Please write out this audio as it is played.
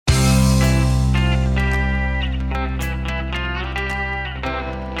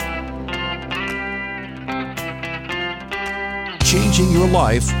changing your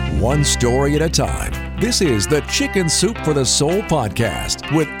life one story at a time. This is the Chicken Soup for the Soul podcast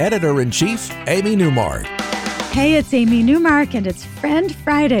with Editor-in-Chief Amy Newmark. Hey, it's Amy Newmark, and it's Friend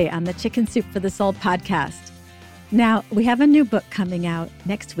Friday on the Chicken Soup for the Soul podcast. Now, we have a new book coming out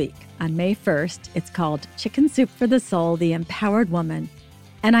next week on May 1st. It's called Chicken Soup for the Soul, The Empowered Woman.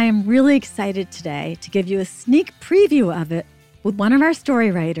 And I am really excited today to give you a sneak preview of it with one of our story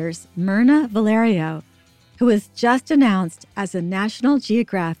writers, Mirna Valerio, who was just announced as a National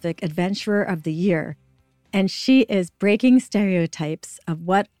Geographic Adventurer of the Year. And she is breaking stereotypes of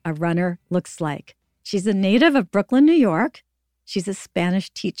what a runner looks like. She's a native of Brooklyn, New York. She's a Spanish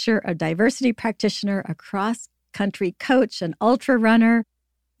teacher, a diversity practitioner, a cross-country coach, an ultra runner,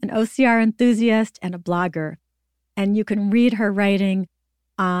 an OCR enthusiast, and a blogger. And you can read her writing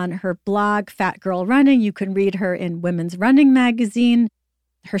on her blog, Fat Girl Running. You can read her in Women's Running magazine.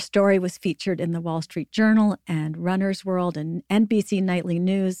 Her story was featured in the Wall Street Journal and Runner's World and NBC Nightly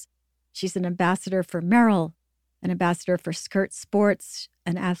News. She's an ambassador for Merrill, an ambassador for Skirt Sports,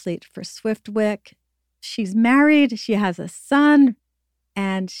 an athlete for Swiftwick. She's married, she has a son,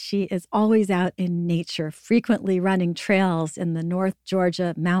 and she is always out in nature, frequently running trails in the North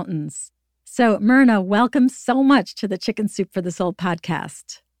Georgia mountains. So, Mirna, welcome so much to the Chicken Soup for the Soul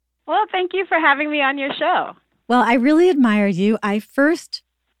podcast. Well, thank you for having me on your show. Well, I really admire you. I first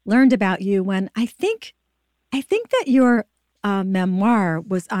learned about you when I think that your memoir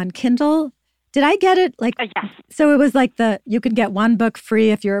was on Kindle. Did I get it? Yes. So it was like you could get one book free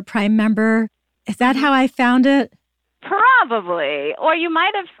if you're a Prime member. Is that how I found it? Probably. Or you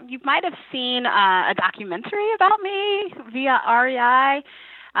might have seen a documentary about me via REI.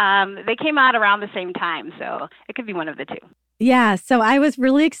 They came out around the same time, so it could be one of the two. Yeah, so I was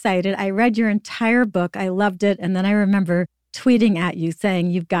really excited. I read your entire book. I loved it. And then I remember tweeting at you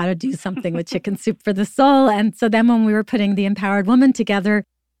saying, you've got to do something with Chicken Soup for the Soul. And so then when we were putting The Empowered Woman together,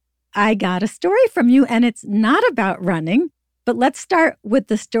 I got a story from you, and it's not about running. But let's start with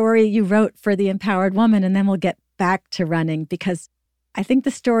the story you wrote for The Empowered Woman, and then we'll get back to running, because I think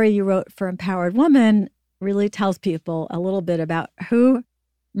the story you wrote for Empowered Woman really tells people a little bit about who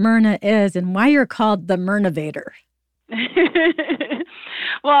Mirna is and why you're called the Mirnavator.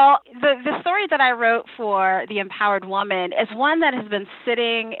 Well, the story that I wrote for The Empowered Woman is one that has been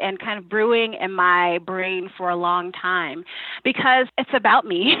sitting and kind of brewing in my brain for a long time, because it's about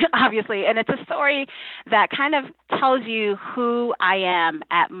me, obviously, and it's a story that kind of tells you who I am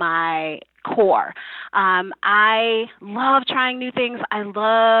at my core. I love trying new things. I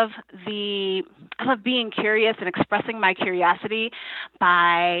love being curious and expressing my curiosity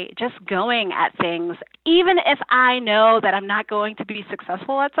by just going at things. Even if I know that I'm not going to be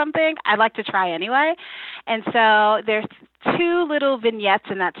successful at something, I like to try anyway. And so there's two little vignettes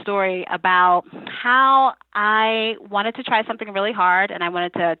in that story about how I wanted to try something really hard, and I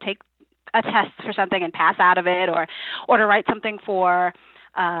wanted to take a test for something and pass out of it, or to write something for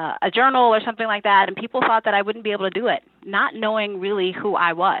a journal or something like that, and people thought that I wouldn't be able to do it, not knowing really who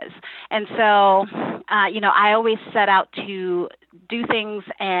I was. And so, I always set out to do things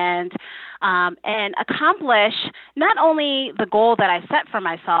and accomplish not only the goal that I set for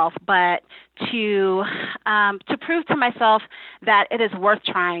myself, but to prove to myself that it is worth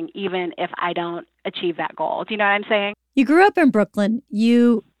trying, even if I don't achieve that goal. Do you know what I'm saying? You grew up in Brooklyn.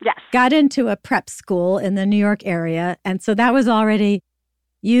 You Yes. got into a prep school in the New York area, and so that was already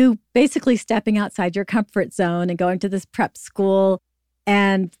you basically stepping outside your comfort zone and going to this prep school.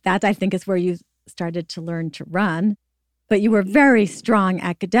 And that, I think, is where you started to learn to run. But you were very strong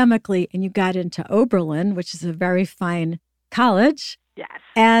academically, and you got into Oberlin, which is a very fine college. Yes.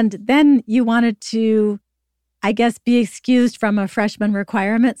 And then you wanted to, I guess, be excused from a freshman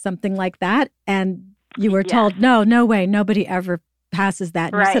requirement, something like that. And you were told, no way, nobody ever passes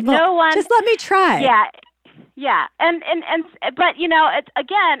that. And right. You said, well, no one, just let me try. Yeah. Yeah, but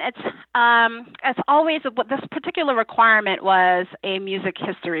it's always this particular requirement was a music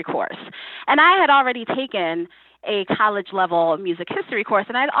history course, and I had already taken a college level music history course,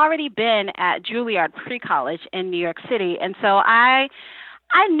 and I'd already been at Juilliard pre-college in New York City, and so I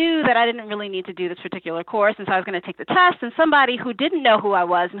knew that I didn't really need to do this particular course, and so I was going to take the test, and somebody who didn't know who I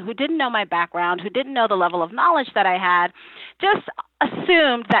was and who didn't know my background, who didn't know the level of knowledge that I had, just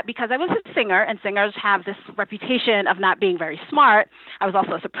assumed that because I was a singer, and singers have this reputation of not being very smart, I was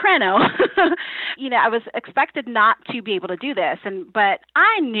also a soprano, I was expected not to be able to do this, but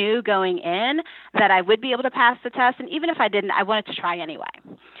I knew going in that I would be able to pass the test, and even if I didn't, I wanted to try anyway.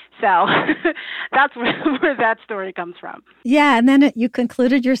 So that's where that story comes from. Yeah, and then you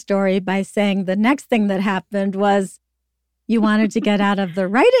concluded your story by saying the next thing that happened was you wanted to get out of the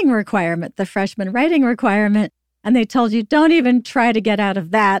writing requirement, the freshman writing requirement. And they told you, don't even try to get out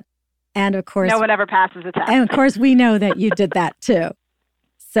of that. And of course, no one ever passes the test. And of course, we know that you did that too.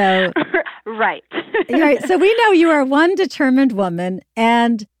 So, right. Right. So we know you are one determined woman,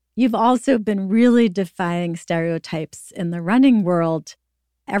 and you've also been really defying stereotypes in the running world.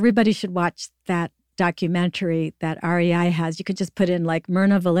 Everybody should watch that documentary that REI has. You could just put in like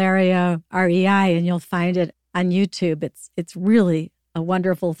Mirna Valerio, REI, and you'll find it on YouTube. It's really a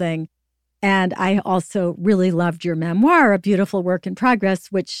wonderful thing. And I also really loved your memoir, A Beautiful Work in Progress,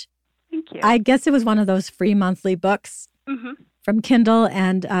 which Thank you. I guess it was one of those free monthly books from Kindle.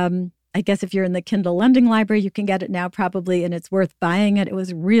 And I guess if you're in the Kindle lending library, you can get it now probably, and it's worth buying it. It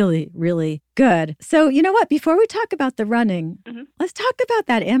was really, really good. So you know what? Before we talk about the running, let's talk about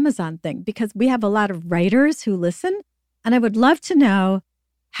that Amazon thing, because we have a lot of writers who listen. And I would love to know,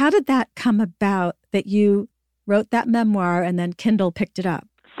 how did that come about that you wrote that memoir and then Kindle picked it up?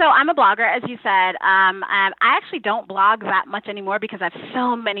 So I'm a blogger, as you said. I actually don't blog that much anymore because I have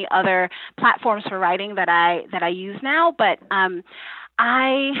so many other platforms for writing that I use now. But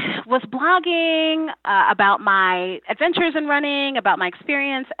I was blogging about my adventures in running, about my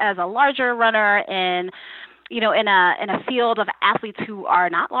experience as a larger runner in a field of athletes who are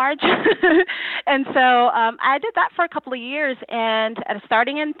not large. And so I did that for a couple of years, and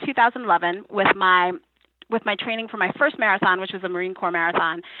starting in 2011 with my training for my first marathon, which was a Marine Corps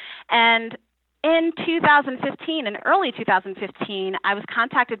marathon. And in early 2015, I was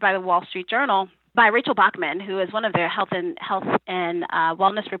contacted by the Wall Street Journal by Rachel Bachman, who is one of their health and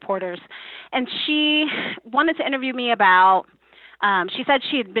wellness reporters. And she wanted to interview me about, she said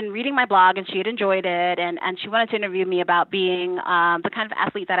she had been reading my blog and she had enjoyed it, and she wanted to interview me about being the kind of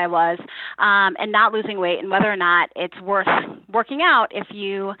athlete that I was, and not losing weight, and whether or not it's worth working out if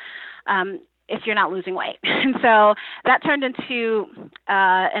you're not losing weight. And so that turned into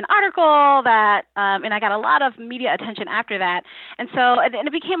an article that, and I got a lot of media attention after that. And so and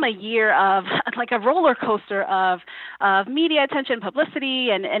it became a year of like a roller coaster of media attention, publicity,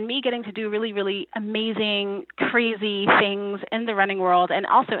 and me getting to do really, really amazing, crazy things in the running world and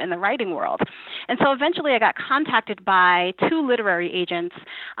also in the writing world. And so eventually I got contacted by 2 literary agents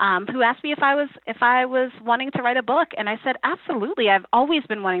who asked me if I was wanting to write a book. And I said, absolutely. I've always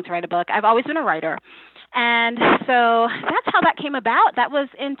been wanting to write a book. I've always been a writer. And so that's how that came about. That was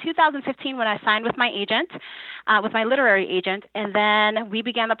in 2015 when I signed with my agent, with my literary agent. And then we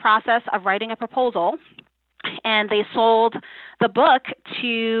began the process of writing a proposal. And they sold the book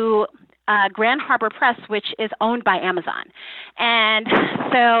to Grand Harbor Press, which is owned by Amazon. And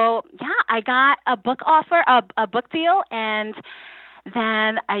so, I got a book offer, a book deal, and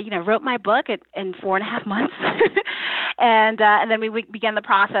then I, wrote my book in 4.5 months, and then we began the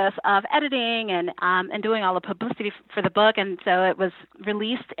process of editing and doing all the publicity for the book, and so it was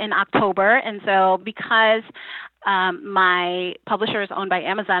released in October. And so because my publisher is owned by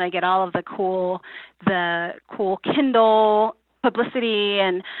Amazon, I get all of the cool Kindle publicity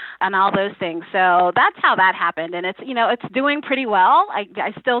and all those things. So that's how that happened. And it's, it's doing pretty well.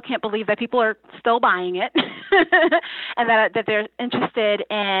 I still can't believe that people are still buying it and that they're interested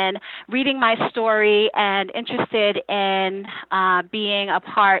in reading my story and interested in being a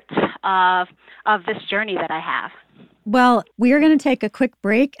part of this journey that I have. Well, we are going to take a quick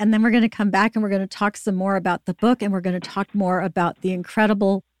break, and then we're going to come back and we're going to talk some more about the book, and we're going to talk more about the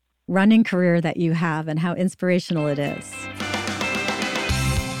incredible running career that you have and how inspirational it is.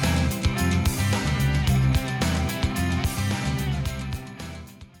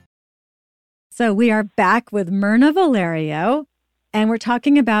 So we are back with Mirna Valerio, and we're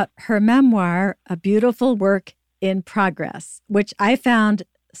talking about her memoir, A Beautiful Work in Progress, which I found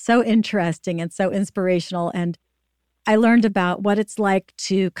so interesting and so inspirational. And I learned about what it's like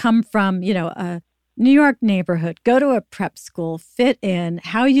to come from, a New York neighborhood, go to a prep school, fit in,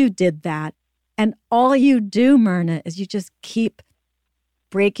 how you did that. And all you do, Mirna, is you just keep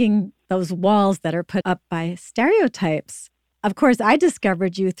breaking those walls that are put up by stereotypes. Of course, I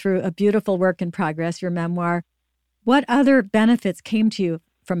discovered you through A Beautiful Work in Progress, your memoir. What other benefits came to you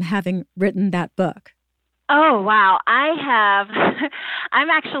from having written that book? Oh, wow. I'm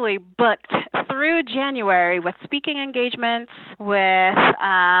actually booked through January with speaking engagements, with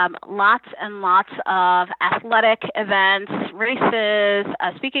lots and lots of athletic events, races,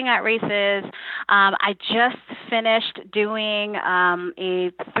 speaking at races. I just finished doing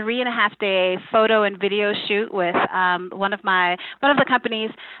a 3.5-day photo and video shoot with one of the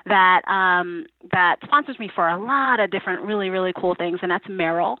companies that sponsors me for a lot of different really, really cool things, and that's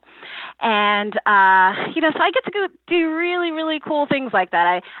Merrill. And, so I get to go do really, really cool things like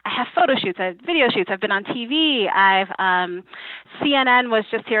that. I have photo shoots, I have video shoots, I've been on TV, CNN was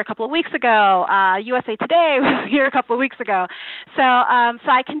just here a couple of weeks ago, USA Today was here a couple of weeks ago. So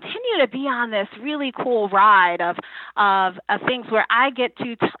I continue to be on this really cool ride of things where I get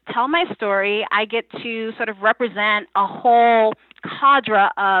to tell my story. I get to sort of represent a whole cadre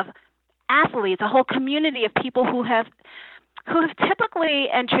of athletes, a whole community of people who have typically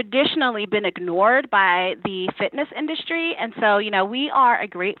and traditionally been ignored by the fitness industry. And so, we are a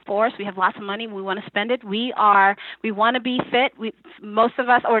great force. We have lots of money. We want to spend it. We want to be fit. Most of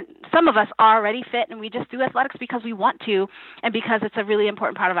us, or some of us, are already fit, and we just do athletics because we want to and because it's a really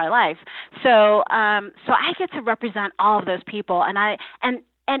important part of our life. So I get to represent all of those people, and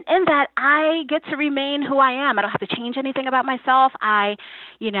in that, I get to remain who I am. I don't have to change anything about myself. I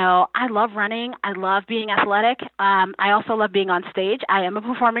love running. I love being athletic. I also love being on stage. I am a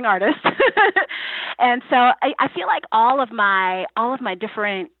performing artist. And so I feel like all of my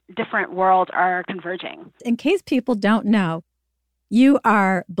different worlds are converging. In case people don't know, you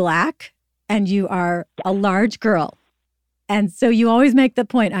are Black and you are a large girl. And so you always make the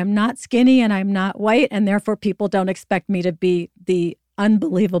point, I'm not skinny and I'm not white, and therefore people don't expect me to be the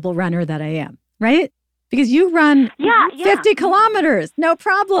unbelievable runner that I am, right? Because you run 50 kilometers, no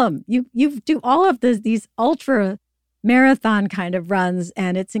problem. You do all of these ultra marathon kind of runs,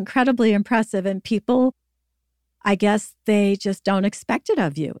 and it's incredibly impressive. And people, I guess, they just don't expect it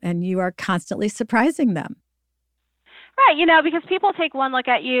of you, and you are constantly surprising them. Right, because people take one look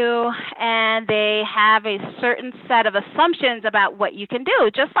at you and they have a certain set of assumptions about what you can do.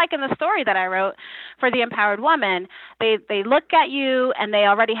 Just like in the story that I wrote for The Empowered Woman, they look at you and they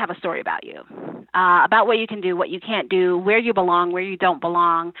already have a story about you, about what you can do, what you can't do, where you belong, where you don't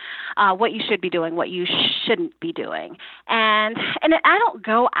belong, what you should be doing, what you shouldn't be doing. And I don't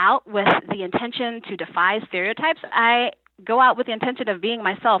go out with the intention to defy stereotypes. I go out with the intention of being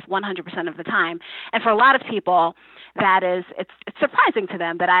myself 100% of the time. And for a lot of people, it's surprising to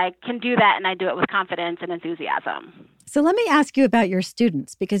them that I can do that, and I do it with confidence and enthusiasm. So let me ask you about your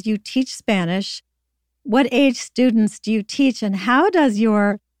students, because you teach Spanish. What age students do you teach, and how does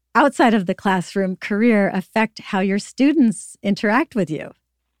your outside of the classroom career affect how your students interact with you?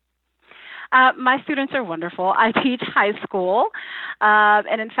 My students are wonderful. I teach high school,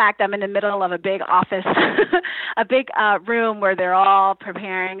 and in fact, I'm in the middle of a big office, a big room where they're all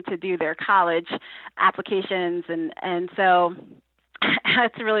preparing to do their college applications, and so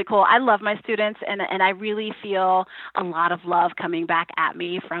it's really cool. I love my students, and I really feel a lot of love coming back at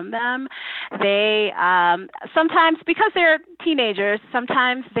me from them. They sometimes, because they're teenagers,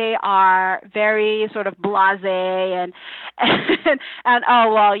 sometimes they are very sort of blasé and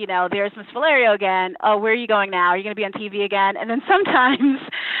oh, well, there's Miss Valerio again. Oh, where are you going now? Are you going to be on TV again? And then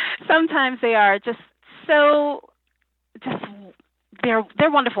sometimes they are just they're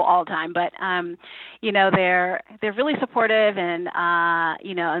wonderful all the time, but they're really supportive, and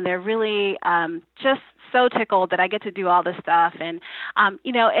and they're really just so tickled that I get to do all this stuff. And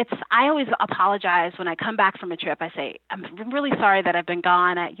I always apologize when I come back from a trip. I say, I'm really sorry that I've been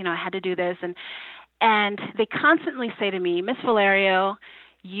gone. I had to do this, and they constantly say to me, Miss Valerio,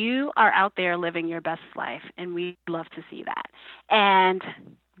 you are out there living your best life, and we'd love to see that. And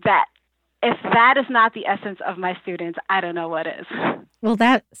that, if that is not the essence of my students, I don't know what is. Well,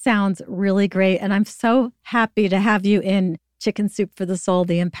 that sounds really great. And I'm so happy to have you in Chicken Soup for the Soul,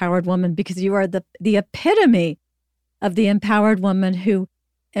 the Empowered Woman, because you are the epitome of the empowered woman who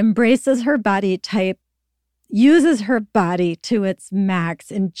embraces her body type, uses her body to its max,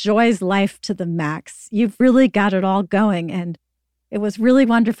 enjoys life to the max. You've really got it all going. And it was really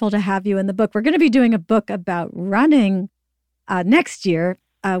wonderful to have you in the book. We're going to be doing a book about running next year.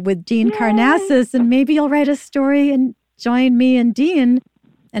 With Dean Karnassus, and maybe you'll write a story and join me and Dean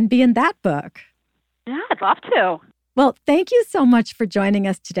and be in that book. Yeah, I'd love to. Well, thank you so much for joining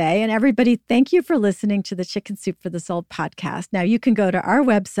us today. And everybody, thank you for listening to the Chicken Soup for the Soul podcast. Now, you can go to our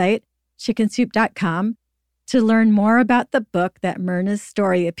website, chickensoup.com, to learn more about the book that Mirna's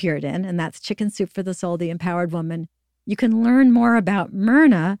story appeared in, and that's Chicken Soup for the Soul, the Empowered Woman. You can learn more about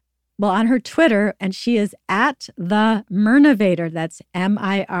Mirna on her Twitter, and she is at the Mirnavator. That's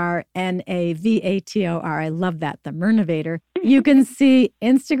Mirnavator. I love that, the Mirnavator. You can see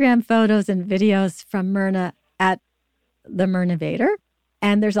Instagram photos and videos from Mirna at the Mirnavator.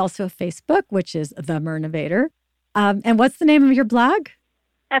 And there's also Facebook, which is the Mirnavator. And what's the name of your blog?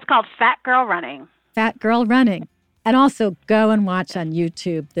 It's called Fat Girl Running. Fat Girl Running. And also go and watch on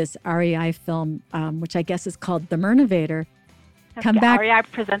YouTube this REI film, which I guess is called The Mirnavator. Come back. REI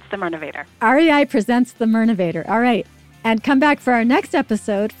presents The Mirnavator. REI presents The Mirnavator. All right. And come back for our next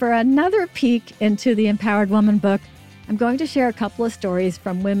episode for another peek into the Empowered Woman book. I'm going to share a couple of stories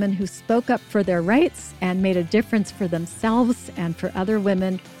from women who spoke up for their rights and made a difference for themselves and for other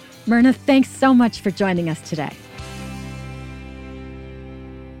women. Mirna, thanks so much for joining us today.